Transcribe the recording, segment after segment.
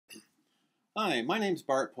Hi, my name's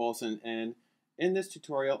Bart Polson, and in this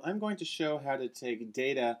tutorial I'm going to show how to take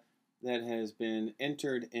data that has been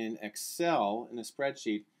entered in Excel in a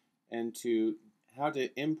spreadsheet and how to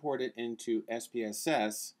import it into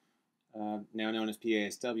SPSS, now known as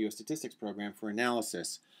PASW, a statistics program for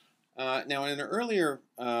analysis. Now, in an earlier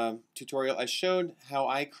tutorial, I showed how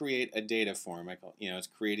I create a data form. It's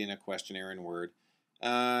creating a questionnaire in Word.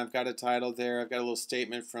 I've got a title there. I've got a little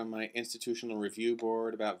statement from my institutional review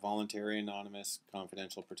board about voluntary, anonymous,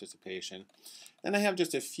 confidential participation. Then I have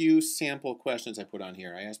just a few sample questions I put on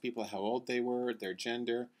here. I ask people how old they were, their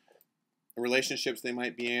gender, the relationships they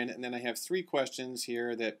might be in, and then I have 3 questions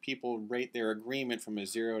here that people rate their agreement from a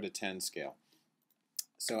 0 to 10 scale.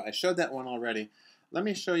 So I showed that one already. Let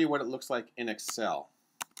me show you what it looks like in Excel.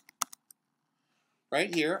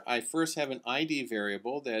 Right here, I first have an ID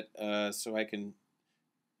variable that so I can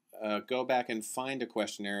go back and find a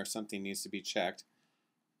questionnaire if something needs to be checked.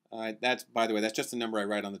 By the way, that's just the number I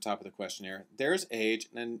write on the top of the questionnaire. There's age,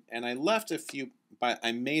 and I left a few, but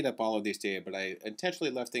I made up all of these data, but I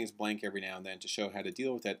intentionally left things blank every now and then to show how to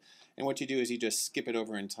deal with it. And what you do is you just skip it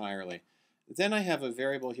over entirely. Then I have a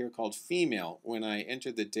variable here called female. When I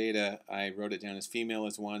entered the data, I wrote it down as female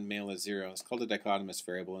is 1, male is 0. It's called a dichotomous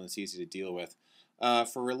variable, and it's easy to deal with.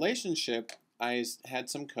 For relationship, I had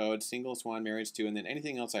some code, single is 1, married is 2, and then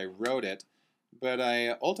anything else I wrote it. But I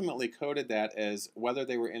ultimately coded that as whether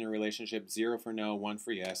they were in a relationship, 0 for no, 1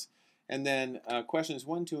 for yes. And then questions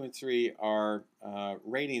 1, 2, and 3 are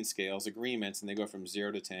rating scales, agreements, and they go from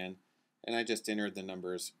 0 to 10. And I just entered the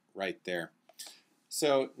numbers right there.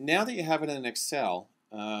 So now that you have it in Excel,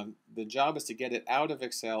 the job is to get it out of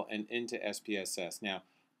Excel and into SPSS. Now,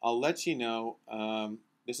 I'll let you know,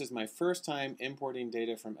 this is my first time importing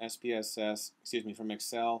data from from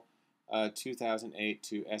Excel 2008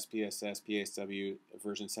 to SPSS PASW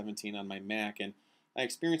version 17 on my Mac, and I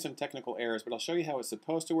experienced some technical errors, but I'll show you how it's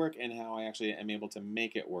supposed to work and how I actually am able to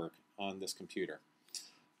make it work on this computer.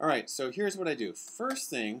 Alright, so here's what I do. First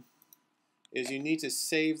thing is you need to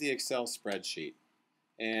save the Excel spreadsheet.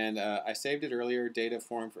 And I saved it earlier, data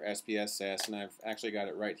form for SPSS, and I've actually got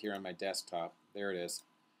it right here on my desktop. There it is.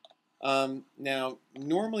 Now,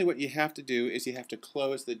 normally what you have to do is you have to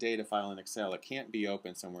close the data file in Excel. It can't be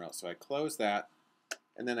open somewhere else. So I close that,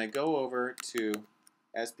 and then I go over to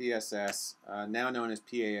SPSS, now known as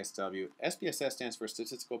PASW. SPSS stands for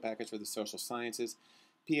Statistical Package for the Social Sciences.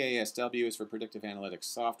 PASW is for Predictive Analytics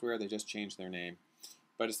Software. They just changed their name,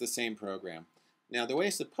 but it's the same program. Now, the way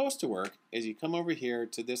it's supposed to work is you come over here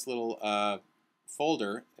to this little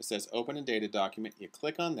folder. It says Open a Data Document. You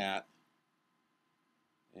click on that,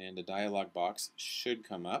 and a dialog box should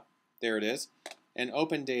come up. There it is. And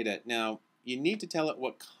Open Data. Now, you need to tell it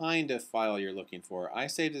what kind of file you're looking for. I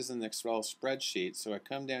saved this in the Excel spreadsheet, so I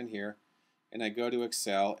come down here, and I go to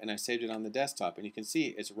Excel, and I saved it on the desktop. And you can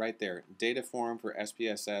see it's right there, Data Form for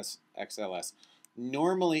SPSS XLS.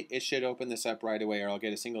 Normally, it should open this up right away, or I'll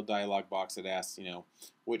get a single dialog box that asks,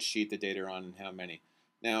 which sheet the data are on and how many.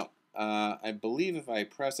 Now, I believe if I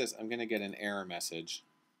press this, I'm going to get an error message.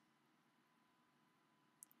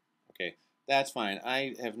 Okay, that's fine.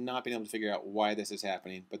 I have not been able to figure out why this is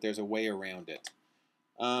happening, but there's a way around it.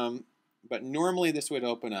 But normally, this would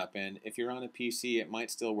open up, and if you're on a PC, it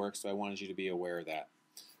might still work, so I wanted you to be aware of that.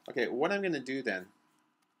 Okay, what I'm going to do then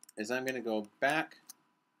is I'm going to go back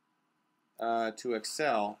to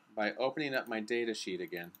Excel by opening up my data sheet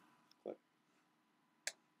again. Click.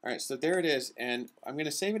 All right, so there it is, and I'm going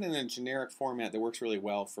to save it in a generic format that works really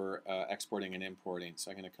well for exporting and importing. So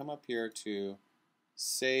I'm going to come up here to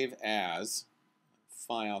Save As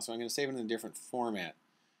File. So I'm going to save it in a different format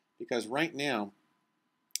because right now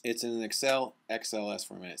it's in an Excel XLS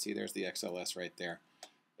format. See, there's the XLS right there.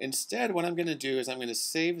 Instead, what I'm going to do is I'm going to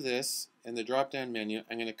save this in the drop-down menu.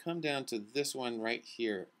 I'm going to come down to this one right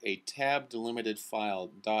here, a tab-delimited file,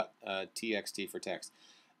 .txt for text.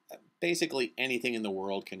 Basically, anything in the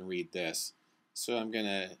world can read this. So I'm going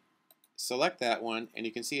to select that one, and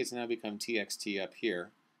you can see it's now become txt up here.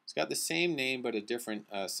 It's got the same name but a different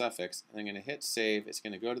suffix. And I'm going to hit save. It's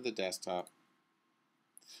going to go to the desktop.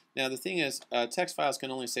 Now, the thing is, text files can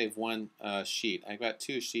only save one sheet. I've got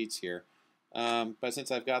 2 sheets here. But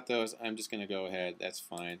since I've got those, I'm just going to go ahead. That's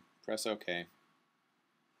fine. Press OK.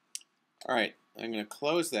 All right, I'm going to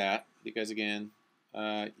close that because, again,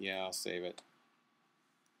 yeah, I'll save it.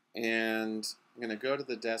 And I'm going to go to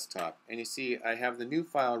the desktop. And you see I have the new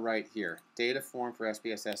file right here, data form for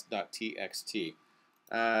SPSS.txt,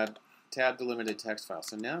 tab-delimited text file.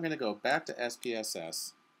 So now I'm going to go back to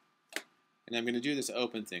SPSS, and I'm going to do this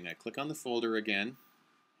open thing. I click on the folder again.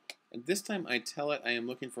 And this time I tell it I am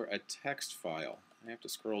looking for a text file. I have to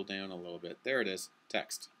scroll down a little bit. There it is,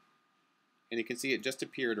 text. And you can see it just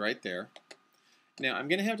appeared right there. Now, I'm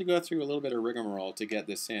going to have to go through a little bit of rigmarole to get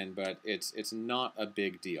this in, but it's not a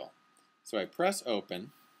big deal. So I press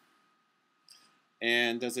open.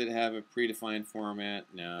 And does it have a predefined format?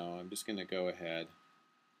 No. I'm just going to go ahead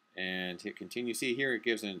and hit continue. See, here it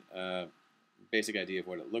gives a basic idea of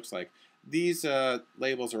what it looks like. These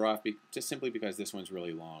labels are off just simply because this one's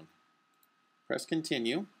really long. Press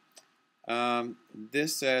continue.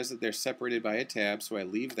 This says that they're separated by a tab, so I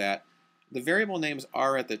leave that. The variable names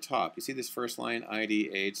are at the top. You see this first line,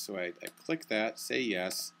 ID, age, so I click that, say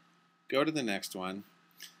yes, go to the next one.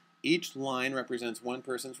 Each line represents one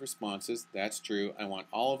person's responses. That's true. I want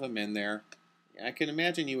all of them in there. I can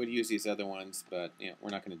imagine you would use these other ones, but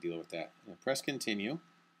we're not going to deal with that. Press continue.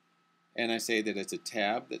 And I say that it's a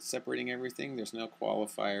tab that's separating everything. There's no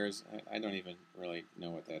qualifiers. I don't even really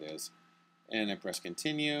know what that is. And I press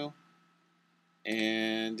continue.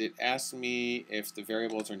 And it asks me if the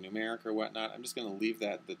variables are numeric or whatnot. I'm just going to leave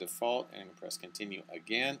that the default and press continue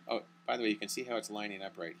again. Oh, by the way, you can see how it's lining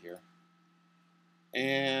up right here.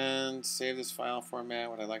 And save this file format.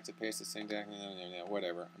 Would I like to paste the same data? No,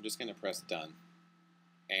 whatever. I'm just going to press done.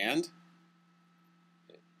 And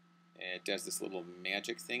it does this little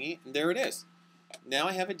magic thingy. And there it is. Now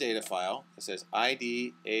I have a data file that says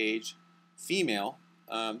ID, age, female.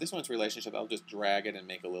 This one's relationship. I'll just drag it and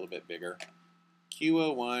make it a little bit bigger.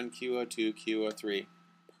 Q01, Q02, Q03.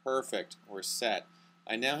 Perfect. We're set.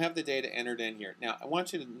 I now have the data entered in here. Now, I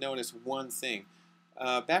want you to notice one thing.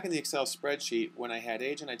 Back in the Excel spreadsheet, when I had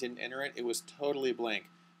age and I didn't enter it, it was totally blank.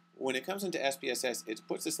 When it comes into SPSS, it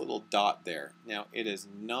puts this little dot there. Now, it is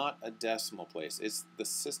not a decimal place. It's the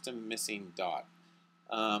system missing dot.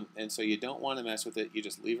 And so you don't want to mess with it. You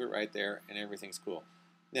just leave it right there, and everything's cool.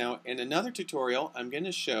 Now, in another tutorial, I'm going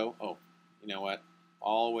to show, oh, you know what?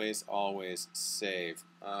 Always, always save.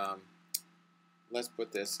 Let's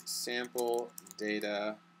put this sample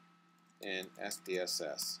data in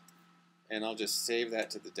SPSS. And I'll just save that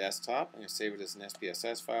to the desktop. I'm going to save it as an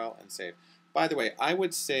SPSS file and save. By the way, I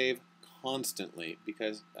would save constantly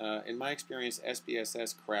because in my experience,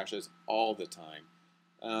 SPSS crashes all the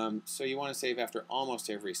time. So you want to save after almost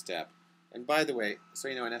every step. And by the way, so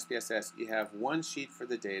you know, in SPSS, you have one sheet for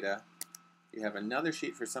the data. You have another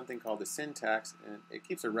sheet for something called the syntax, and it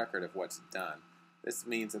keeps a record of what's done. This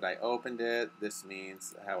means that I opened it. This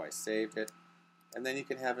means how I saved it. And then you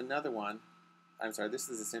can have another one. I'm sorry, this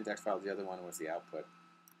is the syntax file. The other one was the output.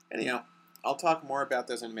 Anyhow, I'll talk more about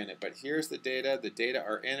this in a minute, but here's the data. The data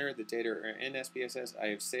are entered. The data are in SPSS. I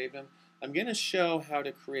have saved them. I'm going to show how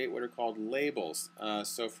to create what are called labels.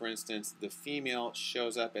 So, for instance, the female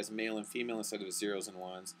shows up as male and female instead of zeros and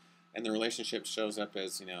ones, and the relationship shows up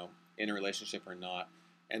as, you know, in a relationship or not,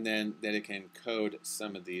 and then that it can code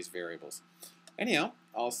some of these variables. Anyhow,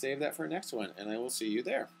 I'll save that for next one, and I will see you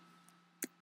there.